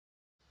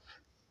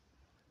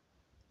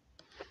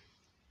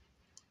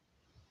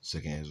2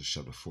 Ezra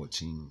chapter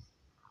 14,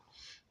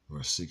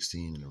 verse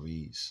 16, and it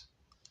reads,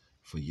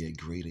 For yet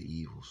greater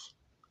evils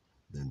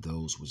than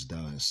those which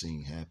thou hast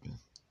seen happen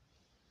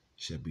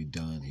shall be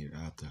done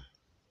hereafter.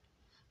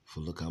 For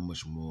look how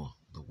much more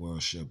the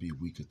world shall be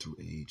weaker through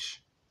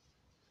age,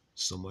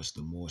 so much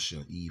the more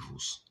shall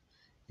evils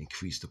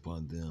increase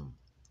upon them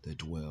that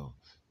dwell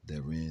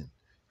therein.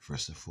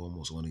 First and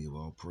foremost, I want to give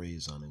all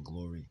praise, honor, and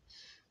glory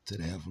to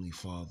the Heavenly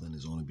Father and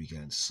His only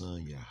begotten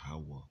Son,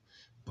 Yahweh,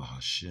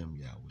 Bahashem,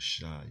 Yahweh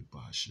Shai,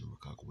 Bahashem,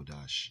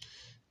 Rakakwadash.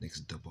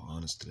 Next, double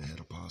honors to the head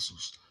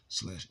apostles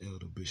 /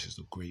 elder bishops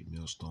of Great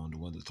Millstone, the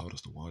one that taught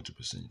us the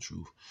 100%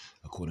 truth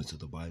according to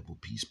the Bible.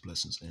 Peace,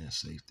 blessings, and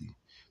safety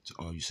to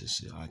all you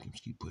sincere icons.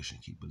 Keep pushing,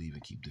 keep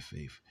believing, keep the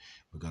faith.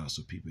 Regardless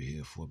of people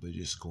here for, but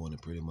just going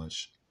and pretty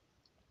much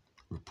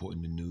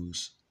reporting the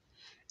news,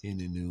 in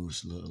the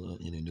news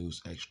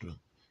extra.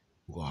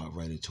 We're going to hop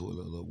right into it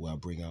a little where I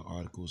bring out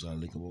articles, I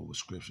link them up with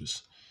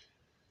scriptures.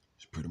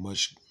 It's pretty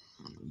much,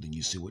 then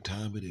you see what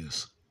time it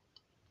is.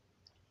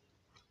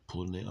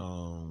 Pulling it,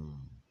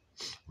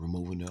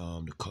 removing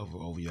the cover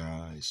over your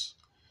eyes.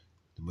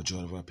 The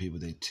majority of our people,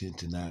 they tend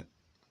to not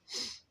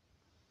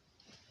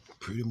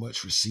pretty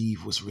much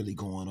receive what's really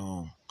going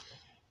on.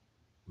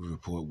 We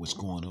report what's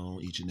going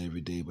on each and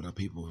every day, but our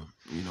people,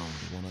 you know,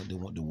 they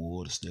want the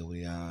war to stay over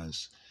their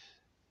eyes.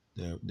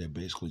 They're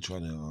basically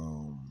trying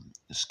to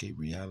escape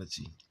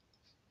reality.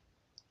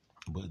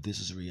 But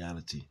this is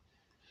reality.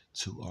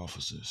 2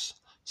 officers,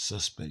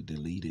 suspect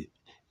deleted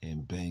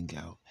and bang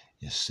out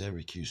in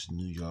Syracuse,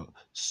 New York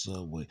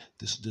subway.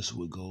 This is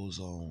what goes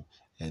on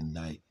at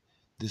night.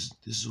 This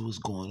is what's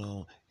going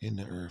on in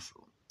the earth.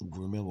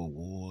 Remember,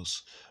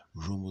 wars,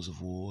 rumors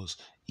of wars,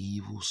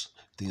 evils,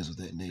 things of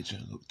that nature.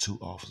 2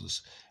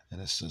 officers and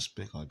a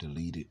suspect are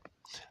deleted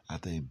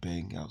after they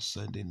bang out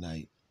Sunday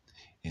night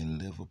in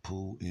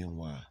Liverpool,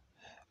 NY,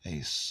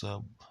 a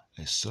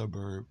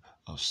suburb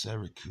of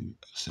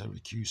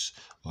Syracuse,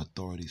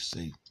 authorities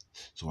say.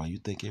 So while you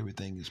think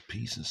everything is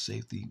peace and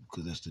safety,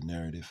 because that's the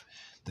narrative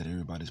that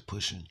everybody's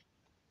pushing,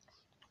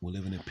 we're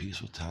living in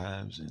peaceful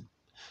times and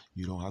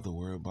you don't have to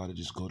worry about it.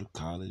 Just go to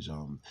college,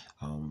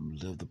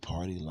 live the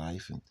party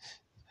life, and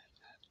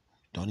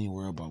don't even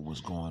worry about what's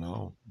going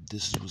on.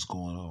 This is what's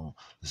going on.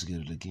 Let's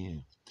get it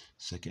again.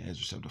 2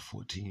 Ezra chapter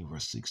 14,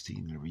 verse 16,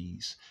 and it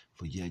reads,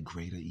 For yet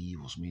greater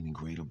evils, meaning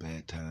greater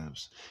bad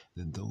times,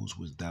 than those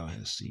which thou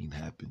hast seen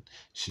happen,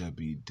 shall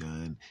be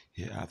done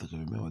hereafter.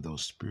 Remember,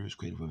 those spirits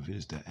created for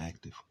events, they're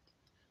active.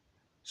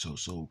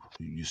 So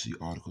you see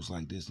articles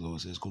like this,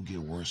 Lord says, it's going to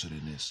get worse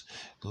than this.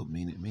 Look,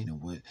 meaning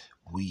what?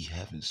 We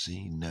haven't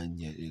seen none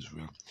yet,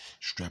 Israel.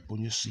 Strap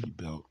on your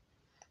seatbelt.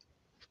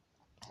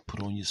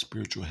 Put on your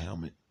spiritual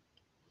helmet.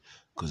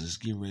 Because it's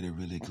getting ready to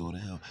really go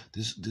down.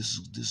 This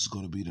is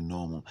going to be the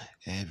normal.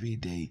 Every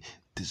day,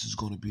 this is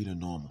going to be the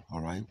normal,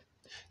 all right?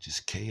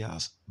 Just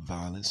chaos,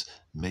 violence,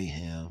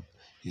 mayhem,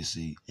 you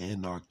see,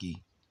 anarchy,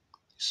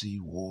 you see,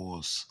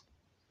 wars.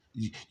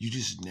 You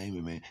just name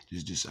it, man.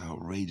 Just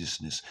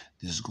outrageousness.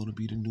 This is going to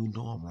be the new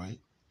norm, right?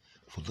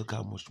 For look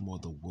how much more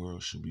the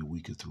world shall be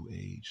weaker through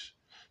age.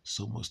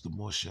 So much the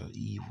more shall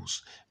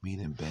evils,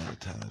 meaning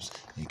bad times,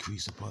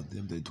 increase upon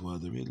them that dwell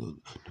therein.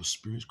 Look, the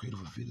spirits created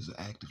for fitness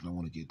are active, and I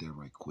want to get that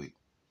right quick.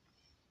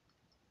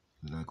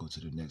 Then I go to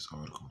the next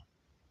article.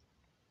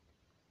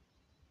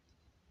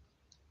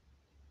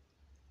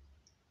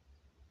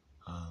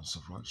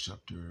 Sirach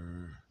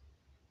chapter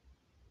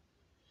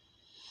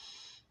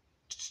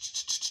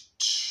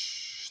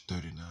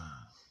 39.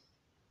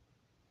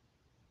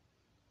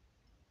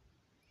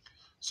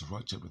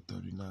 Sirach chapter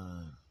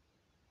 39.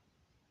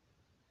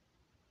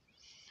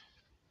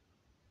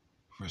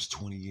 Verse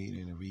 28,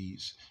 and it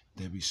reads,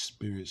 There be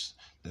spirits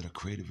that are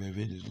created for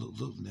vengeance.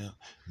 Look now.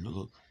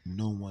 Look,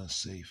 no one's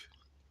safe.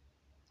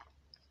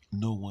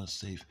 No one's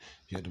safe.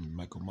 You got them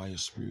Michael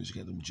Myers spirits.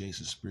 You got them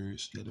Jason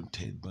spirits. You got them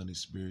Ted Bundy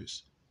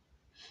spirits.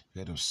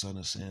 You got them Son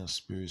of Sam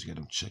spirits. You got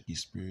them Chucky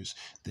spirits.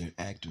 They're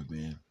active,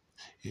 man.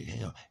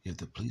 Hell, if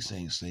the police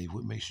ain't safe,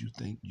 what makes you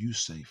think you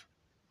safe?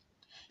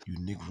 You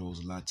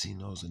Negroes,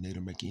 Latinos, and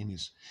Native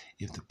Americans,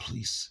 if the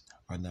police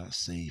are not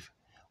safe,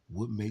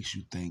 what makes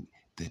you think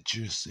that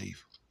you're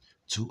safe?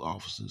 2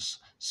 officers,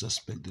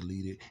 suspect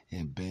deleted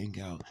and bang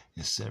out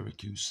in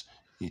Syracuse,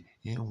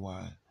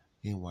 NY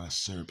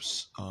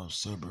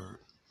suburb.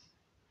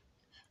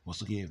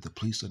 Once again, if the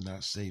police are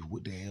not safe,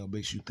 what the hell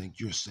makes you think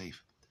you're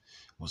safe?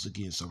 Once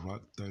again,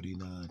 Sirach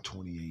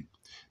 39:28.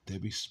 There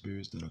be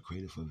spirits that are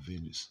created for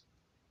vengeance,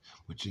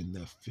 which in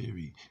their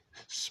fury,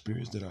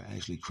 spirits that are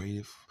actually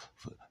created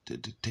to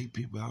take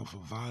people out for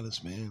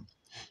violence, man.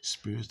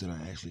 Spirits that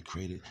are actually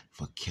created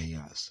for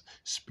chaos.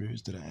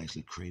 Spirits that are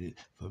actually created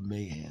for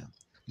mayhem.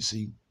 You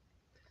see,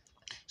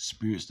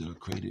 spirits that are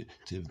created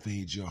to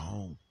invade your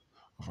home,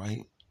 all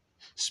right?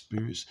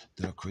 Spirits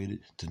that are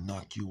created to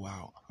knock you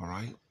out, all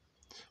right?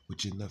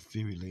 Which in their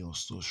fury lay on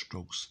sore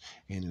strokes,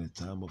 and in the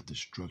time of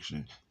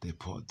destruction they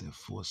part their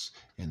force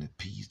and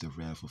appease the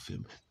wrath of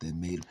him that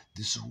made them.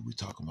 This is what we're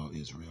talking about,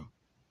 Israel.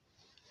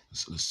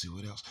 Let's see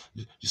what else.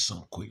 Just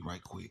something quick,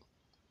 right quick.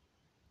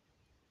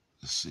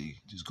 Let's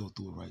see. Just go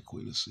through it right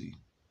quick. Let's see.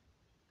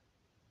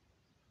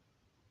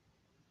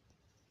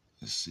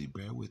 Let's see.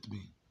 Bear with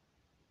me.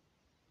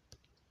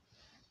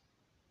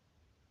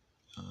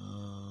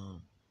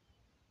 Um,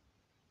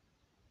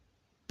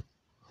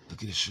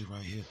 Look at this shit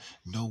right here.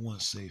 No one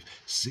safe.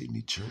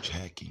 Sydney church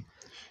hacking.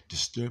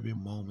 Disturbing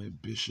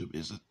moment. Bishop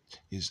is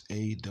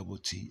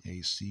ATTACKED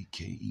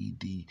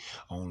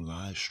on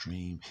live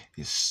stream.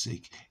 Is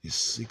sick. Is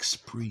sick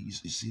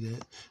sprees. You see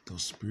that?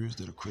 Those spirits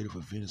that are creative for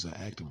Venice are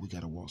active. We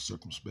gotta walk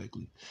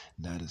circumspectly,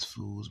 not as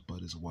fools,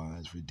 but as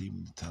wise,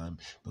 redeeming the time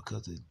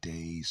because the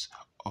days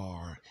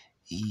are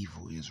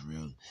evil,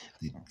 Israel.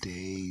 The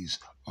days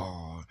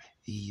are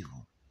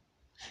evil.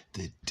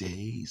 The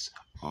days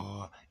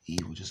are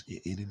evil. Just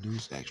in the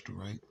news extra,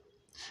 right?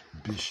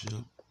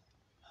 Bishop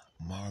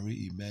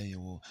Mari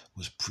Emanuel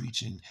was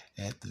preaching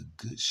at the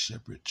Good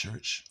Shepherd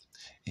Church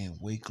in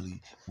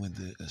Wakeley when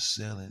the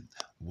assailant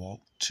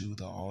walked to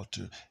the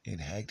altar and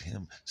hacked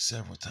him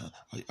several times.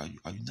 Are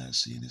you not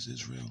seeing this,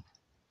 Israel?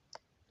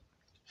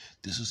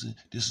 This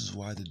is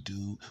why the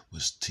dude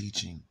was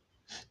teaching.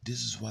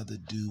 This is why the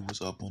dude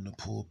was up on the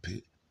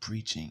pulpit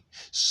preaching.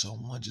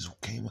 Someone just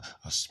came,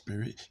 a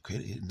spirit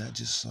created, not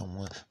just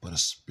someone, but a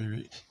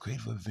spirit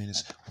created for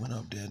Venice, went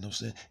up there, and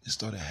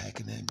started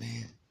hacking that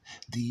man.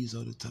 These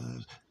are the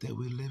times that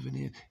we're living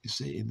in. It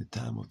said in the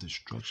time of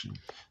destruction,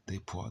 they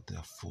pour out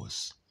their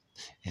force.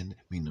 And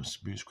mean the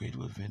spirits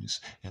created for Venice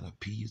and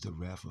appease the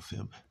wrath of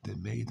him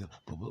that made them.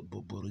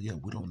 But yeah,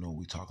 we don't know what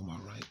we're talking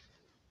about, right?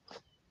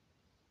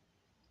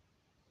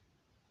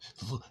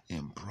 Look,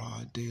 in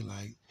broad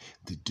daylight,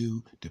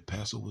 the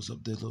pastor was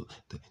up there. Look,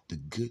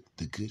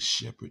 the good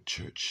shepherd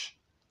church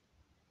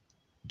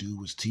dude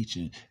was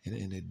teaching,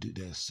 and that dude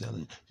that's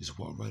selling just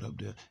walked right up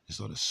there and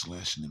started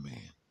slashing the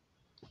man.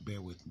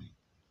 Bear with me.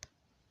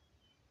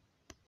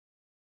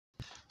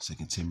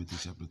 2 Timothy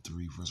chapter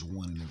 3 verse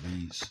 1, and it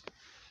reads,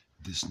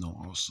 "This know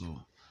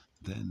also,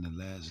 that in the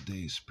last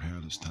days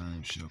perilous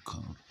times shall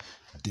come,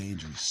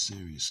 dangerous,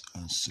 serious,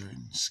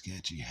 uncertain,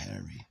 sketchy,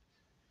 hairy."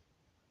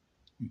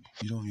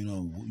 You don't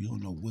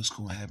know what's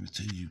going to happen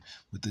to you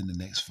within the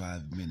next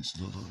 5 minutes.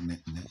 Look,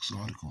 next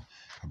article.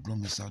 I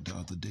brought this out the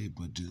other day,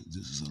 but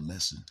this is a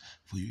lesson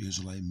for you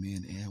Israelite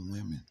men and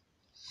women.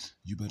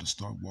 You better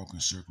start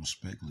walking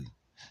circumspectly.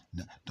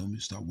 Now, don't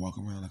start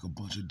walking around like a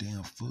bunch of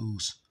damn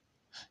fools.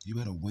 You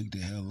better wake the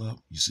hell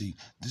up. You see,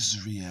 this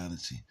is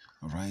reality,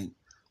 all right?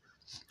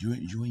 You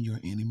in your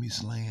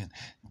enemy's land.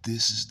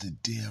 This is the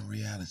damn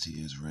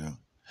reality, Israel.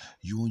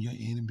 You in your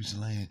enemy's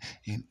land,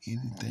 and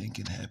anything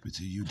can happen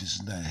to you. This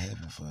is not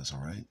heaven for us,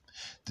 all right?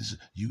 This is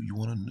you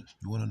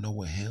wanna know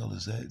what hell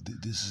is at?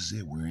 This is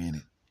it. We're in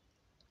it.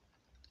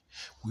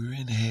 We're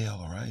in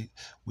hell, all right?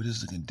 What is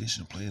the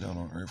condition played out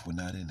on earth? We're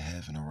not in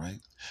heaven, all right?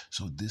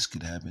 So this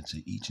could happen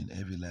to each and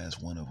every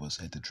last one of us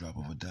at the drop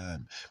of a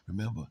dime.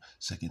 Remember,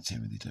 2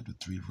 Timothy chapter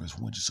 3, verse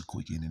 1, just a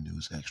quick in the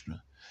news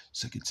extra.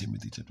 2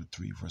 Timothy chapter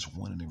 3, verse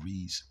 1, and it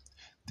reads,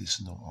 "This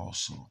know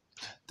also,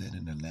 that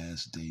in the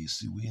last days,"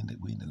 see, we in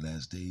the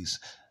last days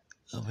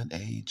of an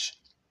age.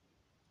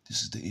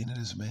 This is the end of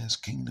this man's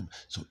kingdom.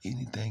 So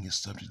anything is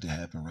subject to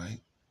happen,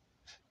 right?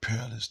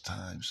 Perilous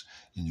times,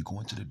 and you go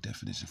into the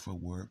definition for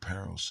word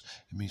perils.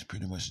 It means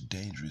pretty much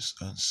dangerous,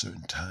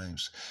 uncertain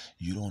times.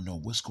 You don't know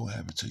what's going to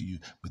happen to you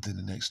within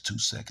the next 2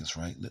 seconds,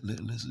 right?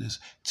 Listen to this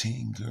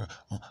teen girl.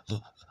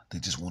 Look, they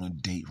just want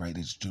to date, right?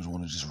 They just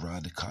want to just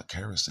ride the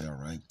carousel,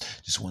 right?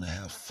 Just want to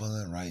have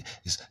fun, right?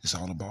 It's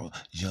all about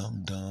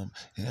young, dumb,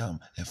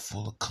 and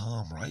full of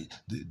calm, right?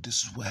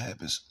 This is what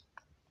happens.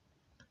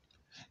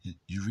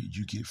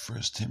 You get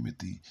First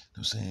Timothy, you know what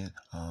I'm saying,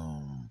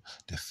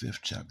 the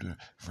 5th chapter,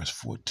 verse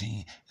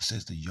 14. It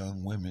says the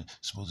young women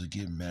supposed to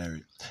get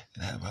married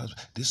and have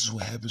husbands. This is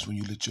what happens when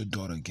you let your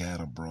daughter gad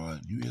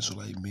abroad. You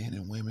Israelite men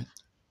and women,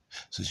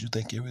 since you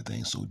think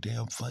everything's so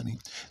damn funny,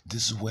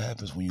 this is what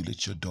happens when you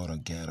let your daughter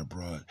gad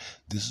abroad.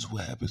 This is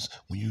what happens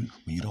when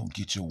you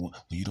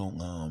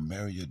don't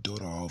marry your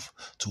daughter off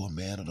to a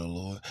man of the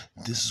Lord.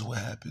 This is what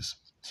happens.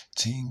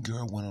 Teen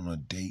girl went on a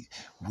date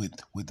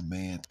with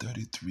man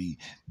 33.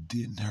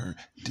 Then her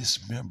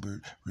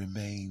dismembered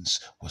remains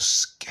was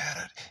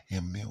scattered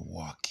in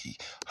Milwaukee.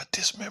 Her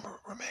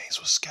dismembered remains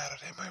was scattered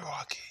in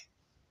Milwaukee.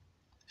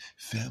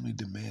 Family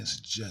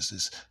demands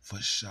justice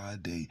for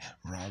Sade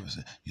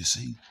Robinson. You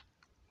see,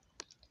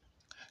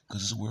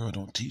 because this world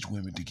don't teach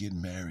women to get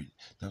married.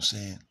 You know what I'm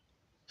saying?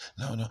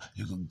 No,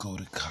 you can go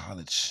to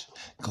college.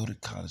 Go to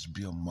college,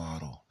 be a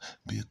model,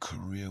 be a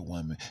career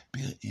woman,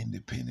 be an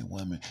independent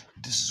woman.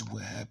 This is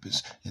what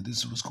happens, and this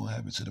is what's going to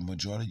happen to the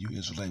majority of you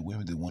Israelite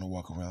women that want to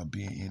walk around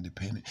being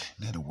independent.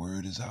 Now the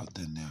word is out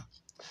there now.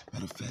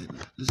 Matter of fact,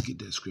 let's get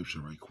that scripture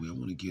right quick. I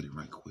want to get it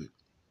right quick.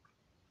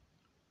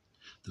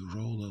 The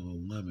role of a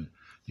woman.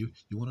 You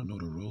want to know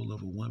the role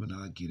of a woman?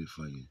 I'll get it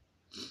for you.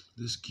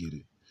 Let's get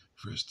it.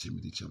 1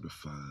 Timothy chapter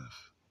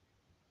 5.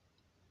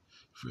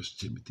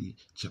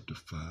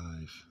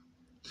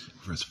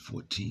 Verse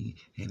 14,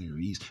 and it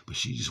reads, but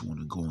she just want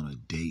to go on a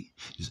date.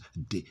 Just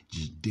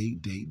date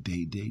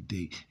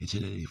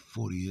until they're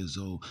 40 years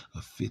old,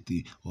 or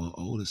 50, or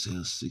older, say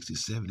 60,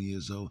 70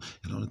 years old.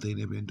 And the only thing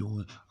they've been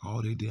doing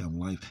all their damn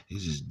life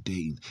is just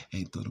dating.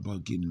 Ain't thought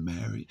about getting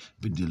married,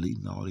 been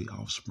deleting all their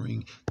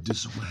offspring.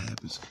 This is what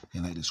happens.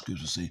 And like the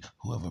scripture say,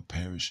 whoever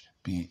perish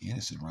being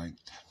innocent, right?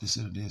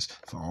 Listen to this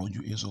for all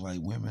you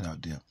Israelite women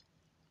out there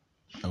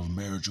of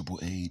marriageable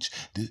age.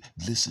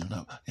 Listen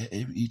up.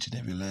 Each and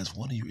every last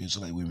one of you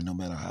Israelite women, no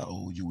matter how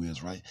old you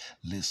is, right?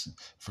 Listen.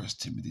 1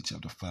 Timothy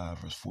chapter 5,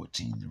 verse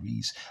 14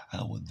 reads,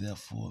 I will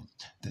therefore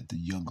that the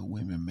younger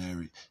women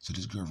marry. So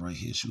this girl right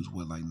here, she was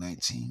what, like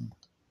 19?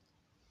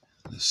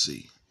 Let's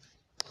see.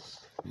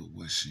 What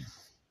was she?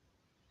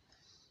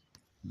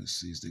 Let's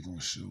see. Is they gonna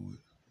show it?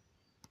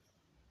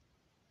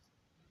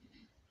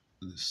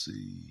 Let's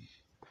see.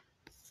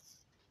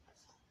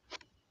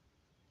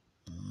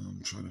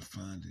 I'm trying to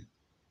find it.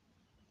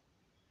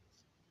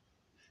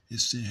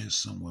 It's in here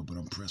somewhere, but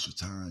I'm pressed for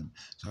time.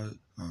 So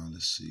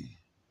let's see.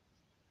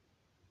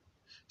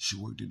 She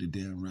worked at the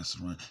damn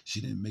restaurant.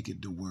 She didn't make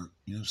it to work.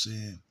 You know what I'm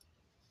saying?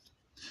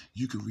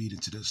 You can read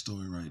into that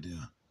story right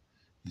there.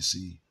 You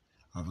see,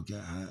 I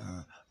forgot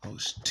I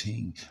was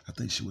teen. I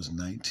think she was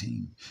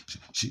 19.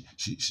 She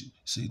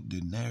see,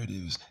 the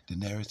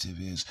narrative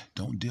is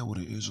don't deal with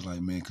an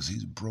Israelite man because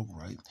he's broke,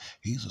 right?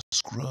 He's a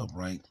scrub,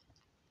 right?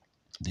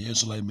 The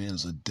Israelite man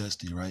is a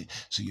dusty, right?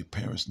 So your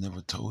parents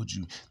never told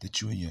you that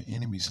you're in your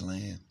enemy's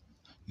land.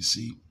 You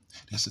see,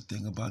 that's the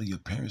thing about it. Your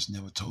parents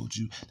never told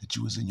you that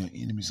you was in your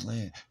enemy's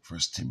land. 1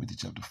 Timothy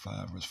chapter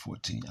 5, verse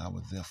 14. I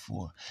would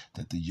therefore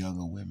that the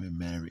younger women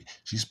married.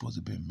 She's supposed to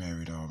have been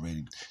married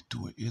already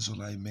to an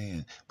Israelite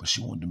man, but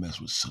she wanted to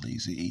mess with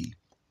sleazy E.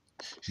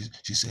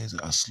 She says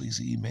that a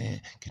sleazy E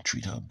man can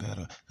treat her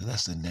better.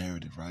 That's the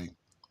narrative, right?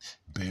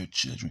 Bear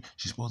children.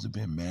 She's supposed to have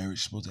been married.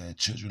 She's supposed to have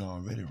children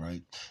already,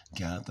 right?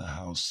 Guard the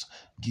house.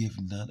 Give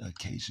none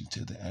occasion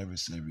to the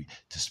adversary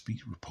to speak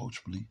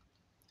reproachably.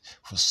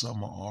 For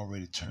some are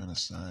already turned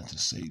aside to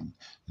Satan.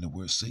 And the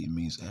word Satan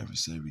means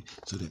adversary.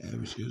 So the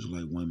average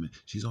Israelite woman,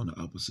 she's on the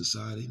opposite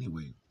side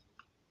anyway.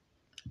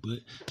 But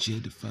she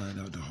had to find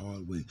out the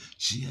hard way.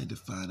 She had to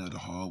find out the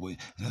hard way.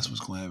 And that's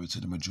what's going to happen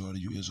to the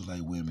majority of you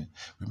Israelite women.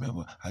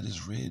 Remember, I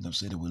just read and I'm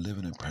saying that we're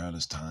living in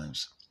perilous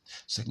times.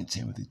 2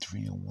 Timothy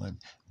 3:1,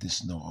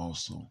 this know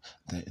also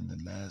that in the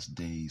last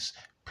days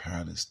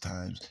perilous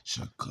times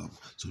shall come.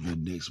 So your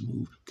next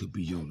move could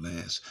be your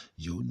last.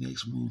 Your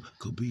next move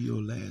could be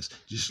your last.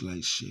 Just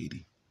like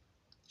Shady.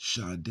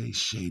 Sade,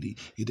 Shady,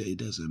 it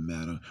doesn't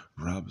matter.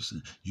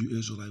 Robinson, you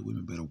Israelite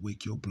women better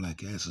wake your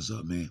black asses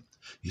up, man.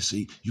 You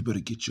see, you better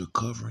get your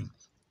covering.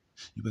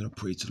 You better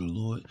pray to the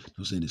Lord. You know what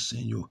I'm saying? To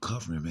send you a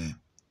covering, man.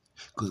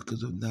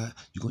 Because if not,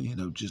 you're going to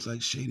end up just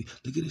like Shady.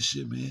 Look at this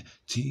shit, man.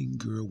 Teen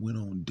girl went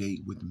on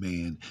date with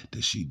man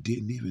that she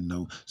didn't even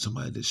know.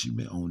 Somebody that she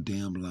met on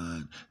damn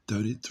line.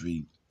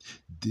 33.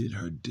 Then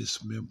her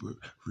dismembered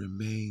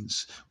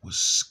remains was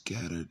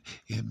scattered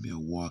in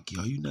Milwaukee.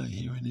 Are you not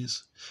hearing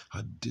this?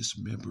 Her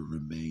dismembered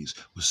remains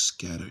was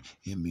scattered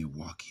in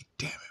Milwaukee.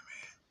 Damn it,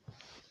 man.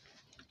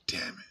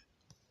 Damn it.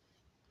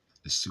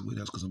 Let's see what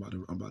else, because I'm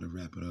about to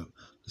wrap it up.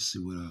 Let's see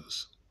what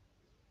else.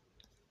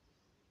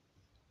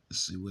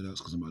 Let's see what else,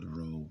 because I'm about to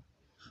roll.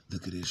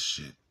 Look at this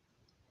shit.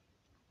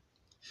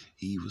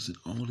 Evils and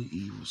all the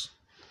evils.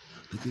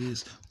 Look at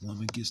this.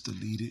 Woman gets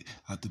deleted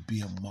after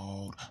being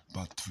mauled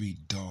by 3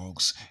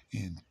 dogs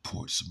in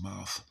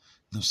Portsmouth.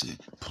 You know what I'm saying?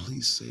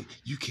 Police say,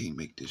 you can't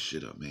make this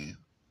shit up, man.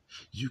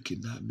 You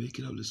cannot make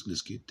it up.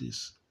 Let's get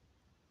this.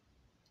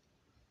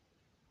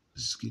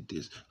 Let's get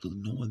this. Look,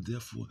 no one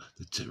therefore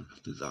the terror.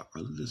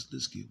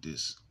 Let's get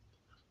this.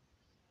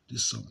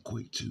 This is something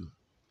quick too.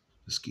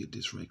 Let's get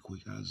this right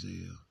quick.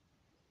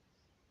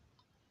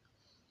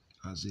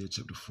 Isaiah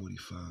chapter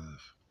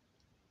 45.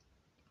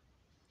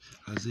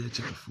 Isaiah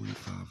chapter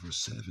 45, verse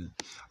 7.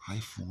 I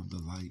form the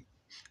light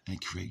and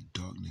create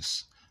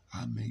darkness.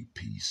 I make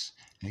peace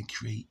and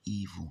create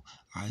evil.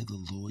 I,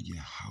 the Lord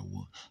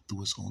Yahweh,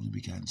 through his only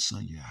begotten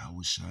Son,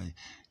 Yahweh shall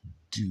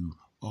do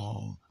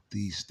all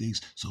these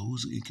things. So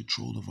who's in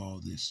control of all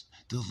this?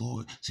 The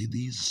Lord. See,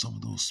 these are some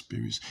of those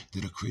spirits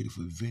that are created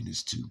for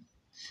vengeance too.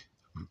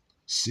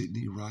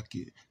 Sydney Rock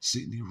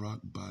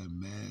by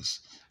mass.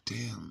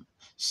 Damn.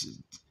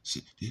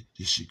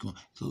 This shit going.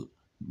 Look,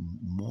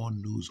 more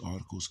news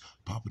articles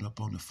popping up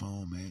on the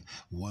phone, man.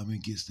 Woman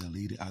gets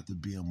deleted after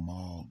being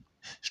mauled.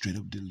 Straight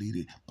up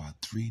deleted by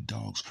 3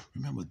 dogs.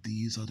 Remember,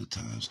 these are the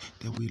times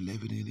that we're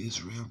living in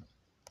Israel.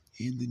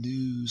 In the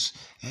news.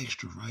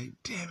 Extra, right?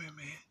 Damn it,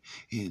 man.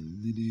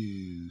 In the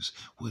news.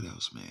 What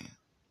else, man?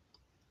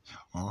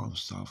 Armed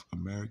South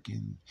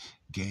American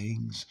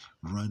gangs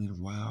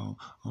running wild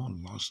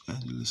on Los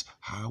Angeles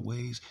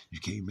highways. You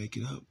can't make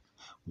it up.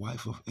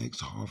 Wife of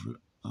ex-Harvard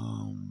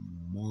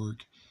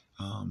morgue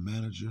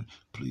manager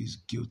pleads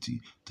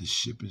guilty to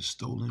shipping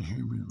stolen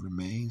human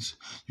remains.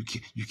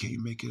 You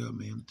can't make it up,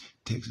 man.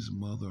 Texas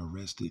mother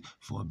arrested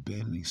for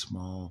abandoning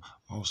small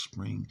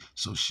offspring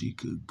so she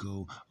could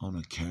go on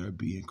a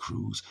Caribbean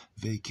cruise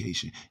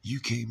vacation. You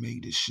can't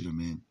make this shit up,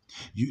 man.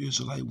 You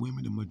Israelite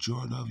women, the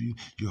majority of you,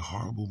 you're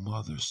horrible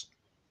mothers.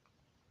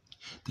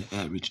 The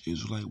average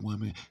Israelite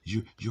woman,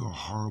 you're a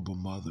horrible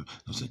mother.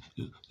 I'm saying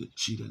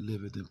she that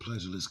liveth in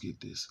pleasure. Let's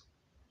get this.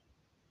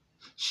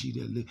 She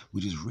that live, we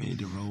just read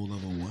the role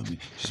of a woman.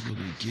 She's supposed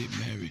to get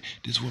married.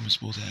 This woman's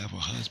supposed to have a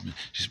husband.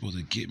 She's supposed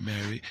to get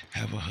married,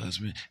 have a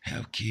husband,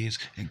 have kids,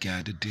 and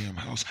guide the damn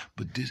house.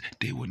 But this,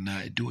 they will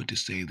not do it to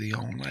save their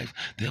own life.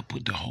 They'll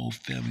put the whole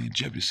family in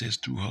jeopardy. It says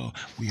through her,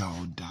 we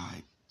all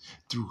died.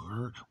 Through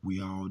her,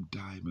 we all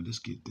died. But let's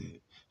get that.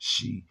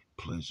 She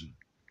pleasure.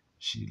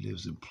 She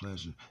lives in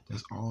pleasure.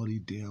 That's all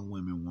these damn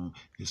women want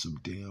is some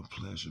damn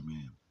pleasure,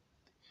 man.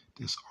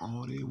 That's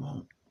all they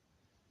want.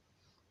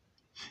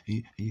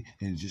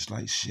 And just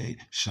like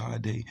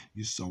Sade,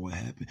 you saw what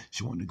happened.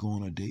 She wanted to go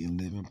on a date and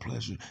live in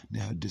pleasure.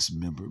 Now her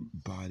dismembered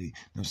body, you know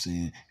what I'm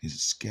saying,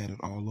 is scattered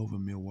all over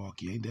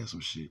Milwaukee. Ain't that some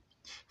shit?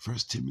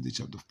 First Timothy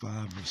chapter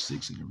 5, verse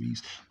 6, and it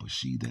reads, but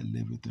she that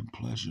liveth in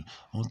pleasure,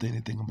 only thing they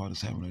think about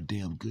is having a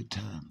damn good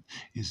time,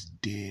 is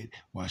dead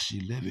while she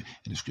liveth.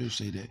 And the scriptures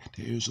say that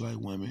the Israelite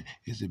woman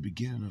is the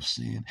beginning of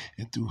sin,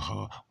 and through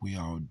her we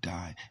all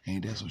die.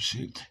 Ain't that some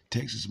shit?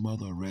 Texas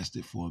mother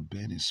arrested for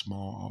abandoning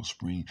small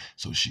offspring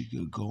so she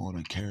could go on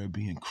a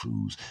Caribbean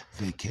cruise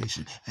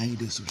vacation. Ain't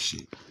that some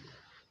shit?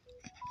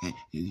 And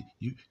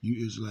you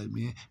Israelite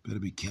men better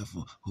be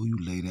careful who you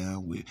lay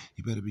down with.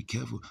 You better be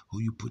careful who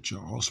you put your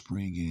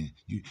offspring in.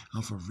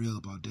 I'm for real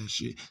about that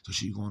shit. So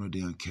she go on a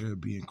damn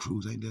Caribbean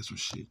cruise. Ain't that some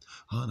shit?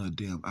 Her and her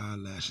damn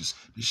eyelashes.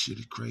 This shit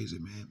is crazy,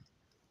 man.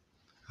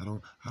 I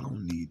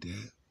don't need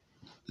that.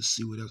 Let's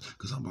see what else,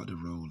 cause I'm about to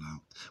roll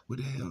out. What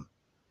the hell?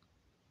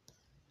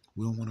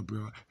 We don't want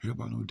to hear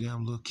about no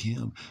damn little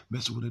Kim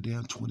messing with a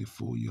damn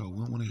 24-year-old. We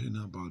don't want to hear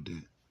nothing about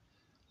that.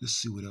 Let's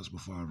see what else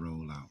before I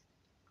roll out.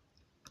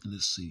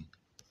 Let's see.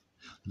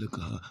 Look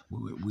at her.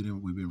 We've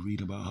been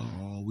reading about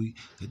her all week.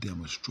 The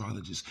damn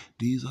astrologers.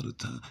 These are the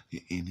times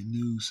in the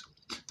news.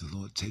 The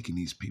Lord taking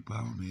these people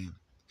out, man.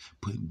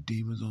 Putting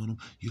demons on them.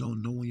 You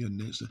don't know when you're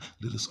next.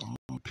 Let us all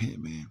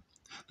repent, man.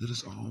 Let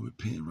us all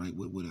repent, right?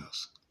 What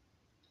else?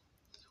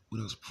 What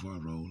else before I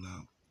roll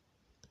out?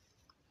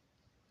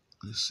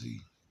 Let's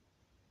see.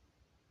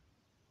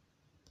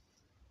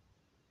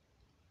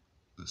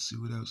 Let's see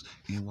what else.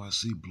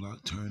 NYC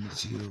block turned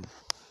into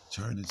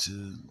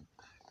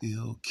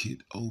ill kit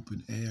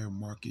open air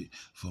market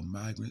for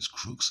migrants,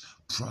 crooks,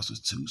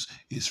 prostitutes.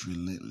 It's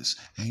relentless.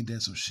 Ain't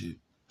that some shit?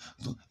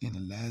 Look, in the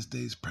last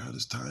days,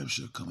 perilous times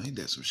shall come. Ain't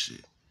that some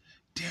shit?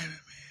 Damn it,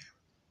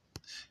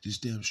 man. This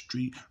damn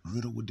street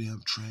riddled with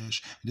damn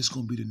trash. And this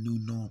gonna be the new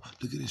norm.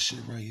 Look at this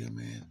shit right here,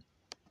 man.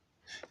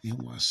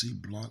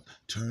 NYC block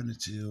turned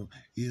into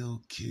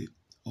ill kit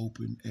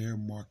open air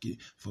market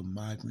for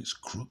migrants,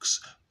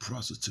 crooks,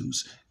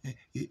 prostitutes.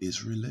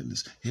 It's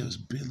relentless. Hell, it's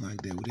been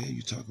like that. What the hell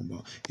you talking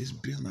about? It's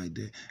been like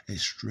that. A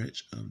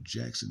stretch of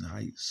Jackson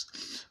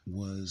Heights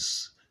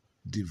has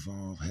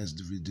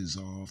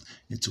dissolved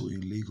into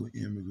an illegal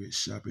immigrant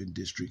shopping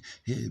district.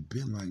 Hell, it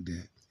been like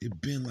that.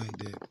 It been like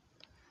that.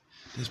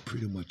 That's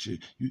pretty much it.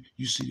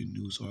 You see the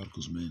news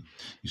articles, man.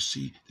 You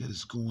see that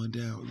it's going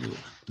down. Look,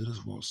 let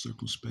us walk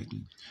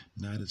circumspectly,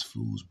 not as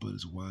fools, but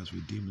as wise,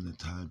 redeeming the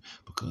time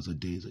because the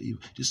days are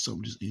evil. Just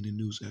something just in the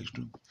news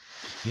extra.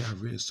 Yeah, I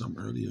read something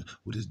earlier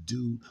where this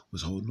dude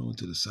was holding on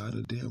to the side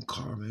of the damn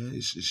car, man.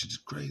 It's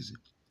just crazy.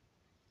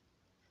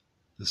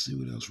 Let's see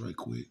what else right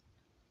quick.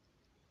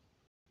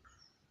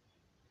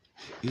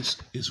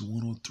 It's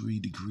 103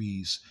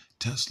 degrees.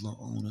 Tesla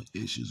owner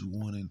issues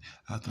warning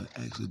after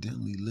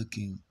accidentally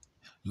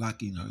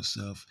locking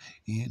herself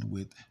in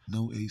with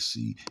no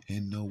AC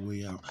and no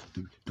way out.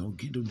 Don't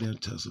get them damn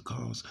Tesla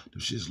cars.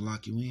 Them shits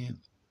lock you in.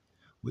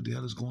 What the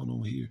hell is going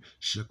on here?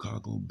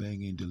 Chicago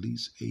banging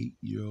deletes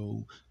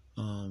 8-year-old.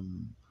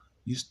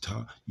 You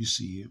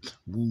see it.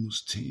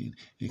 Wounds 10,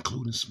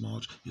 including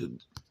small.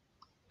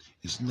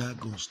 It's not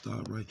gonna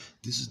stop, right?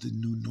 This is the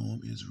new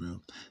norm,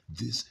 Israel.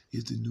 This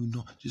is the new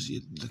norm. Just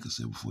like I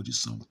said before,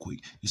 just something quick.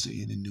 Just say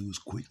in the news,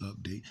 quick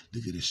update.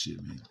 Look at this shit,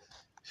 man.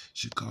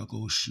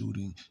 Chicago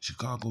shooting,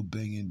 Chicago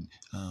banging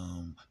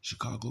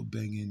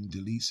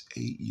deletes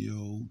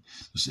 8-year-old.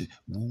 Let's say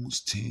wounds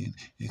 10,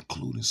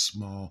 including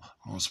small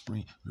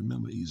offspring.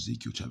 Remember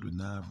Ezekiel chapter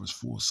 9, verse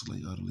 4,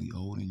 slay utterly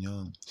old and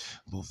young,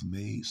 both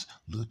maids,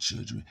 little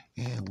children,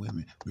 and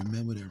women.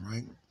 Remember that,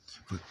 right?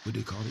 What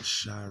they call it,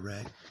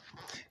 Chirac.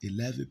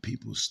 11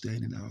 people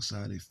standing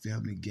outside a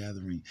family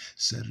gathering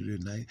Saturday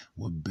night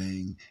were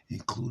banged,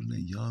 including a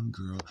young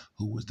girl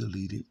who was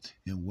deleted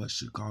in what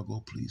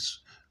Chicago police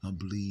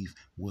believe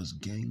was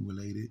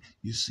gang-related.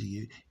 You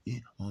see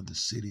it on the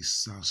city's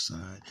south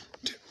side.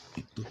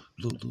 Look,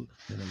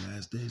 in the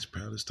last days,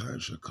 perilous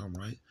times shall come,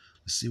 right?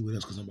 Let's see what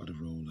else, because I'm about to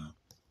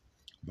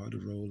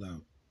roll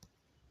out.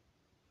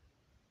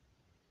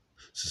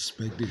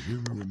 Suspected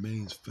hero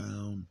remains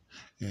found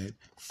at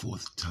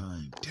fourth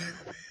time. Damn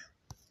it, man.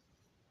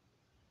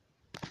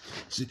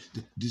 See,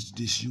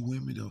 this you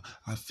women though.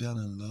 I fell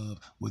in love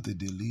with the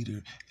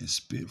deleter and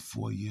spent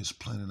 4 years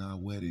planning our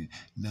wedding.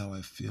 Now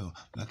I feel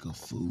like a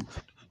fool.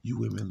 You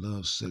women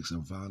love sex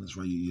and violence,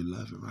 right? You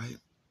love it, right?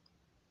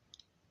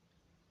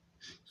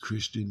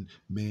 Christian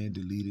man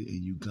deleted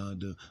in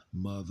Uganda,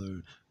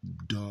 mother,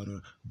 daughter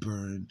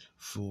burned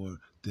for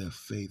their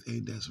faith.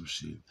 Ain't that some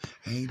shit?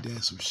 Ain't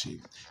that some shit?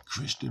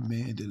 Christian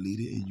man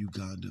deleted in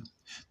Uganda,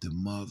 the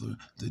mother,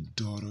 the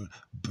daughter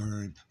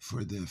burned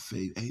for their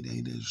faith. Ain't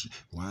that shit?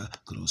 Why?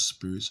 Because those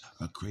spirits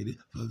are created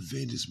for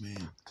vengeance,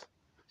 man.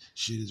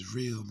 Shit is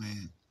real,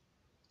 man.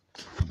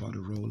 I'm about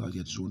to roll out. I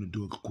just want to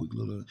do a quick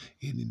little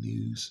in the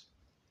news.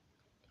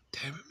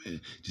 Damn it,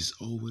 man. Just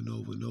over and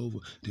over and over.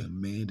 That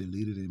man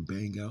deleted and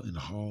bang out in the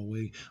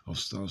hallway of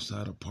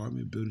Southside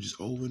apartment building. Just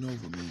over and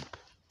over, man.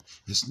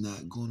 It's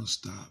not gonna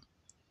stop.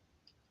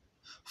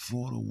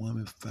 Florida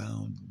woman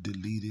found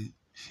deleted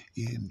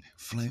in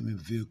flaming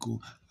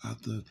vehicle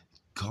after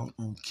caught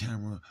on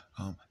camera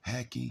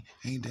hacking.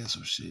 Ain't that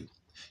some shit?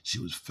 She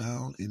was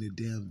found in a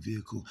damn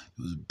vehicle.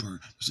 It was burnt.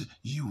 I said,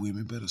 you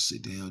women better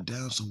sit the hell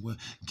down somewhere.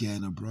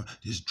 Gather, bro,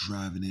 just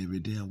driving every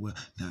damn well,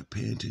 not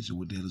paying attention to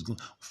what the hell is going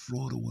on.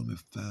 Florida woman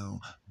found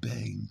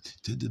banged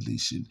to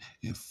deletion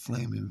in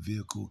flaming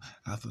vehicle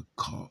after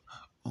caught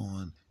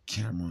on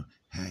camera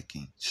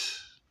hacking.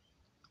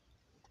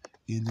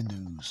 In the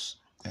news,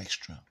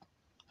 extra.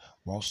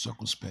 Walk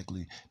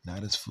circumspectly,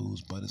 not as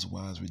fools, but as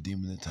wise,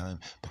 redeeming the time,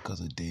 because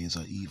the days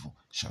are evil.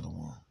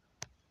 Shalom.